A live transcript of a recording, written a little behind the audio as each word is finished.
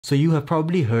So you have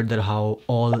probably heard that how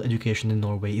all education in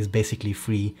Norway is basically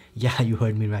free. Yeah, you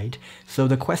heard me right. So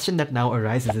the question that now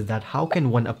arises is that how can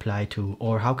one apply to,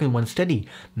 or how can one study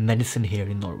medicine here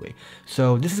in Norway?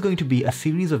 So this is going to be a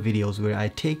series of videos where I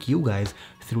take you guys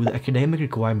through the academic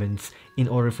requirements in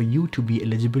order for you to be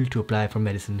eligible to apply for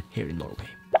medicine here in Norway.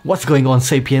 What's going on,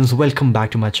 Sapiens? Welcome back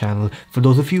to my channel. For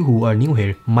those of you who are new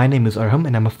here, my name is Arham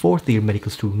and I'm a 4th year medical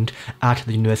student at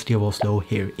the University of Oslo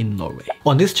here in Norway.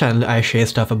 On this channel, I share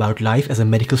stuff about life as a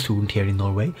medical student here in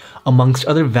Norway, amongst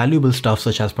other valuable stuff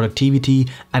such as productivity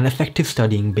and effective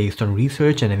studying based on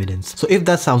research and evidence. So if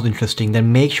that sounds interesting,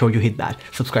 then make sure you hit that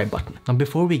subscribe button. Now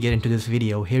before we get into this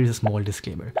video, here is a small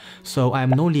disclaimer. So I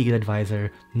am no legal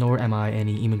advisor, nor am I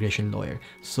any immigration lawyer.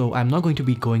 So I'm not going to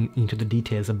be going into the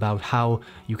details about how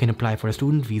you can apply for a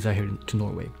student visa here to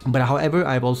Norway. But however,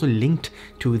 I've also linked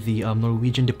to the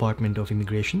Norwegian Department of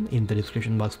Immigration in the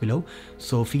description box below,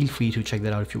 so feel free to check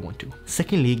that out if you want to.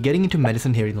 Secondly, getting into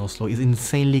medicine here in Oslo is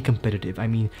insanely competitive. I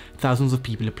mean, thousands of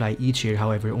people apply each year,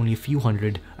 however, only a few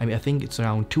hundred, I think it's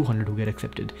around 200 who get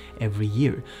accepted every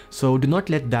year. So do not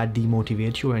let that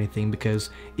demotivate you or anything, because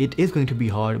it is going to be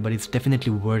hard, but it's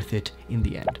definitely worth it in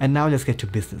the end. And now let's get to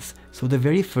business. So the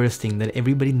very first thing that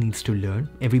everybody needs to learn,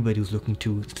 everybody who's looking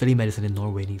to study medicine in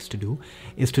Norway needs to do,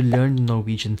 is to learn the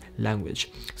Norwegian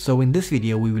language. So in this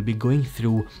video, we will be going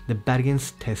through the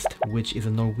Bergenstest, which is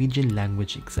a Norwegian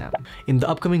language exam. In the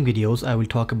upcoming videos, I will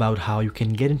talk about how you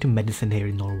can get into medicine here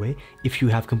in Norway if you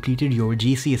have completed your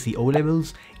GCSE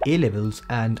O-levels, A-levels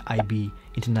and IB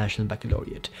International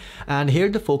Baccalaureate. And here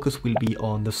the focus will be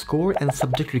on the score and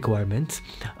subject requirements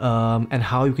and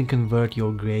how you can convert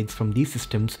your grades from these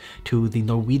systems to the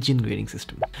Norwegian grading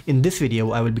system. In this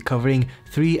video, I will be covering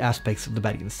 3 aspects of the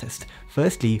Bergenstest.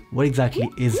 Firstly, what exactly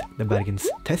is the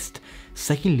Bergenstest?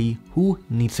 Secondly, who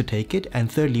needs to take it? And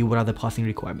thirdly, what are the passing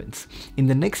requirements? In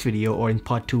the next video, or in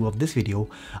part 2 of this video,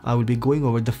 I will be going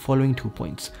over the following 2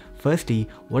 points. Firstly,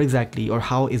 what exactly or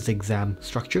how is the exam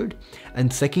structured?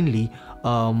 And secondly,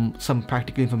 some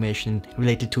practical information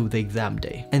related to the exam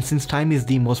day. And since time is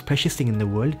the most precious thing in the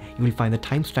world, you will find the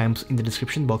timestamps in the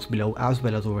description box below as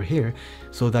well as over here,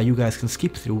 so that you guys can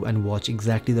skip through and watch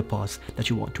exactly the parts that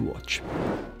you want to watch.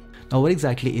 Now, what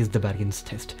exactly is the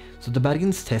Bergenstest? So the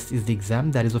Bergenstest is the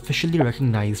exam that is officially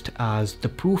recognized as the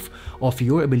proof of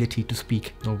your ability to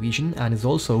speak Norwegian and is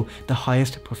also the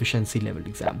highest proficiency level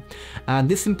exam. And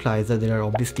this implies that there are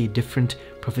obviously different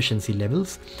proficiency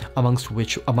levels, amongst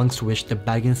which the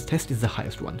Bergenstest is the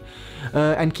highest one.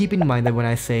 And keep in mind that when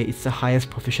I say it's the highest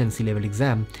proficiency level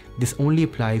exam, this only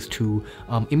applies to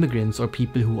immigrants or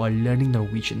people who are learning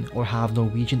Norwegian or have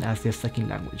Norwegian as their second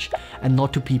language, and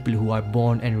not to people who are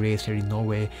born and raised here in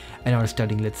Norway and are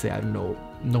studying, let's say, I don't know,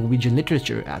 Norwegian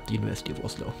literature at the University of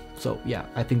Oslo. So yeah,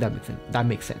 I think that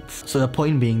makes sense. So the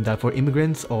point being that for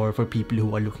immigrants or for people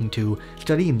who are looking to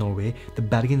study in Norway, the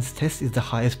Bergenstest is the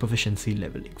highest proficiency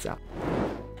level exam.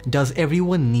 Does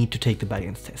everyone need to take the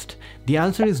Bergenstest? The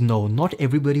answer is no, not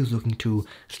everybody who's looking to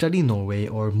study in Norway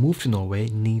or move to Norway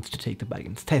needs to take the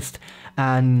Bergenstest.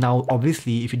 And now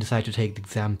obviously if you decide to take the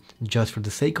exam just for the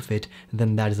sake of it,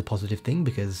 then that is a positive thing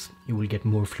because you will get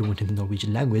more fluent in the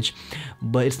Norwegian language.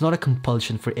 But it's not a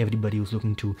compulsion for everybody who's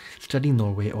looking to study in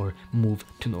Norway or move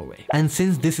to Norway. And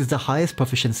since this is the highest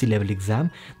proficiency level exam,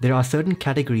 there are certain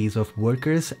categories of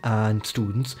workers and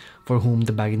students for whom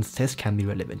the Bergenstest can be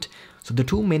relevant. So the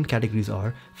 2 main categories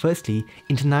are, firstly,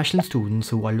 international students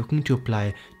who are looking to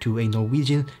apply to a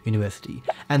Norwegian university.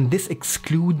 And this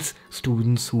excludes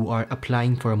students who are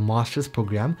applying for a master's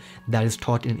program that is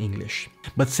taught in English.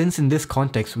 But since in this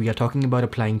context we are talking about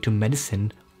applying to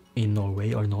medicine in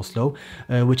Norway or in Oslo,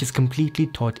 which is completely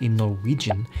taught in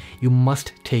Norwegian, you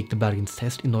must take the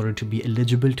Bergenstest in order to be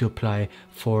eligible to apply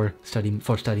for studying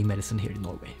medicine here in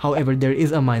Norway. However, there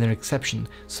is a minor exception.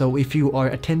 So if you are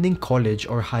attending college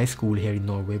or high school here in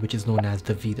Norway, which is known as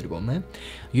the videregående,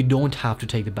 you don't have to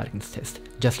take the Bergenstest,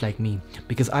 just like me,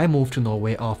 because I moved to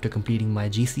Norway after completing my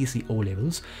GCSE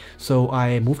O-levels. So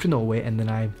I moved to Norway and then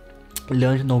I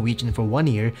learned Norwegian for 1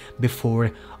 year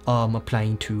before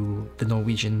applying to the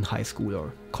Norwegian high school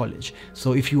or college.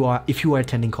 So if you are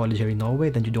attending college here in Norway,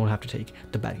 then you don't have to take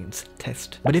the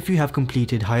Bergenstest. But if you have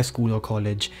completed high school or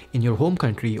college in your home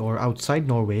country or outside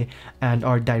Norway and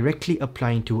are directly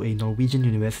applying to a Norwegian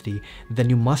university, then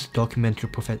you must document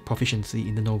your proficiency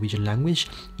in the Norwegian language,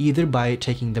 either by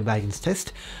taking the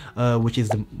Bergenstest, which is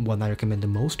the one I recommend the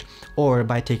most, or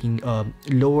by taking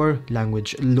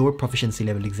lower proficiency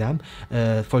level exam,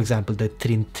 for example the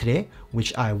Trinn 3,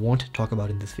 which I won't talk about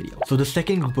in this video. So the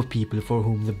second group of people for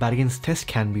whom the Bergenstest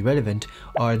can be relevant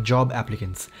are job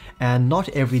applicants. And not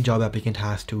every job applicant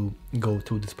has to go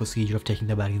through this procedure of taking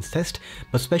the Bergenstest,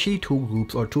 but especially two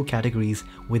groups or two categories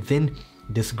within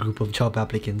this group of job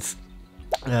applicants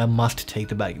must take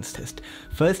the Bergenstest.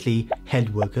 Firstly, health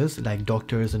workers like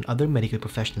doctors and other medical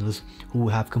professionals who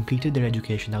have completed their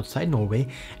education outside Norway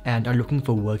and are looking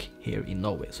for work here in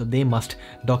Norway. So they must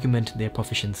document their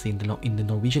proficiency in the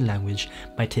Norwegian language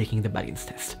by taking the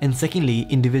Bergenstest. And secondly,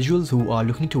 individuals who are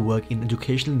looking to work in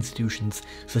educational institutions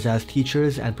such as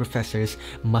teachers and professors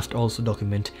must also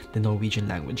document the Norwegian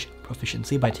language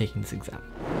proficiency by taking this exam.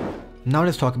 Now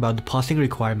let's talk about the passing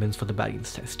requirements for the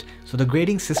Bergenstest. So the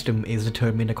grading system is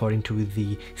determined according to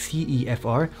the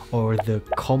CEFR, or the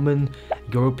Common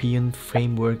European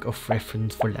Framework of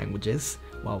Reference for Languages.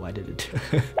 Wow, I did it.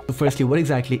 So firstly, what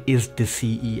exactly is the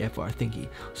CEFR thingy?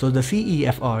 So the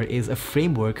CEFR is a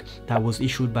framework that was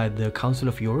issued by the Council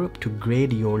of Europe to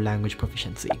grade your language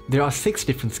proficiency. There are 6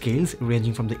 different scales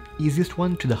ranging from the easiest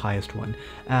one to the highest one.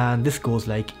 And this goes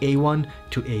like A1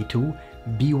 to A2,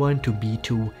 B1 to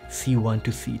B2, C1 to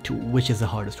C2, which is the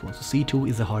hardest one. So C2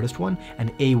 is the hardest one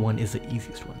and A1 is the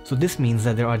easiest one. So this means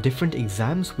that there are different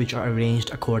exams which are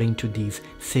arranged according to these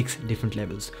 6 different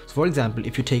levels. So for example,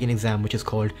 if you take an exam which is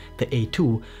called the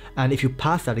A2, and if you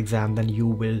pass that exam, then you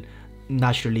will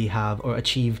naturally have or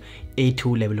achieve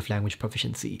A2 level of language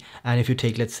proficiency. And if you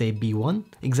take, let's say, B1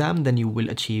 exam, then you will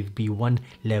achieve B1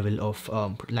 level of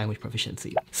language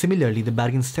proficiency. Similarly, the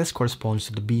Bergenstest corresponds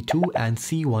to the B2 and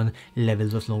C1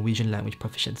 levels of Norwegian language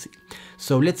proficiency.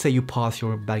 So let's say you pass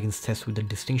your Bergenstest with a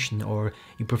distinction, or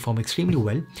you perform extremely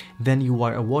well, then you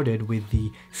are awarded with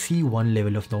the C1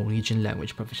 level of Norwegian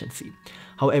language proficiency.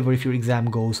 However, if your exam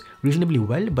goes reasonably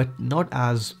well but not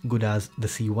as good as the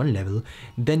C1 level,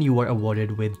 then you are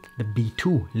awarded with the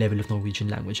B2 level of Norwegian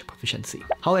language proficiency.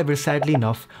 However, sadly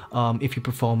enough, if you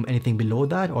perform anything below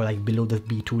that, or like below the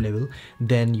B2 level,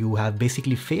 then you have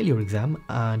basically failed your exam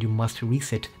and you must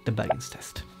resit the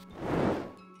Bergenstest.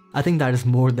 I think that is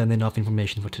more than enough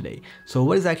information for today. So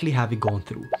what exactly have we gone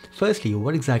through? Firstly,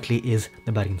 what exactly is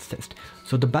the Bergenstest?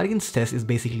 So the Bergenstest is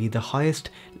basically the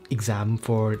highest exam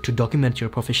to document your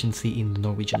proficiency in the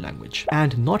Norwegian language.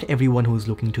 And not everyone who is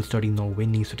looking to study Norway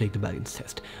needs to take the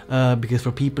Bergenstest. Because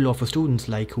for people or for students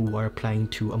like who are applying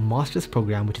to a master's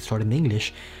program which is taught in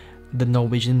English, the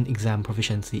Norwegian exam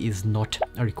proficiency is not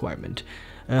a requirement.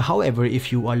 However,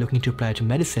 if you are looking to apply to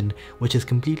medicine, which is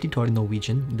completely taught in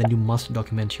Norwegian, then you must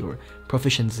document your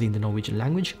proficiency in the Norwegian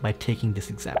language by taking this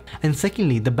exam. And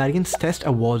secondly, the Bergenstest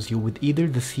awards you with either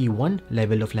the C1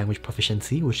 level of language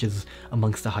proficiency, which is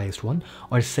amongst the highest one,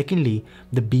 or secondly,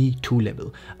 the B2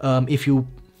 level. If you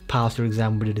pass your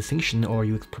exam with a distinction, or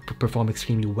you perform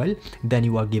extremely well, then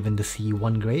you are given the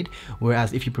C1 grade,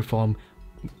 whereas if you perform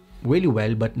really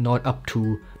well but not up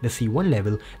to the C1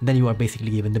 level, then you are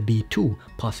basically given the B2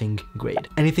 passing grade.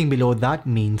 Anything below that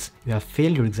means you have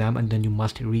failed your exam and then you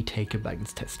must retake your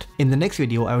Bergenstest. In the next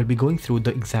video, I will be going through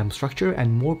the exam structure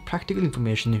and more practical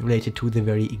information related to the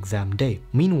very exam day.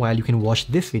 Meanwhile, you can watch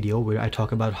this video where I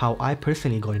talk about how I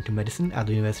personally got into medicine at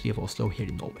the University of Oslo here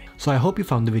in Norway. So I hope you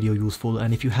found the video useful,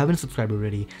 and if you haven't subscribed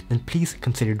already, then please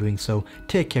consider doing so.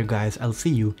 Take care guys, I'll see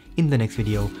you in the next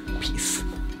video. Peace.